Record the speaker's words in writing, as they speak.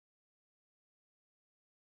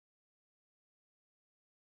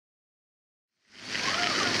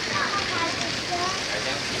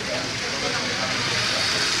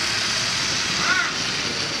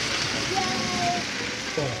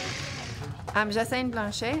I'm Jacinthe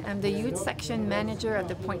Blanchet. I'm the youth section manager at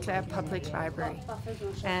the Pointe-Claire Public Library.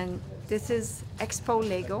 And this is Expo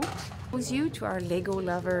Lego. Those youth who are Lego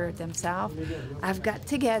lovers themselves, I've got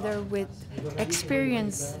together with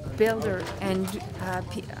experienced builder and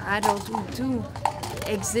adults who do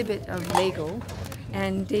exhibit of Lego.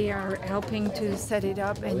 And they are helping to set it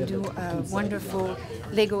up and do a wonderful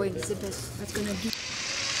Lego exhibit that's going to be.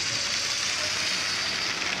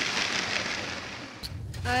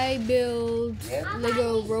 I build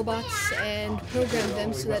Lego robots and program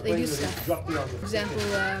them so that they do stuff. For example,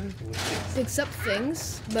 picks up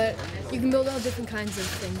things, but you can build all different kinds of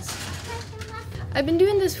things. I've been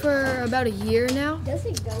doing this for about a year now.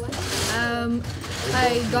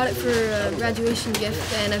 I got it for a graduation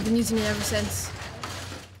gift and I've been using it ever since.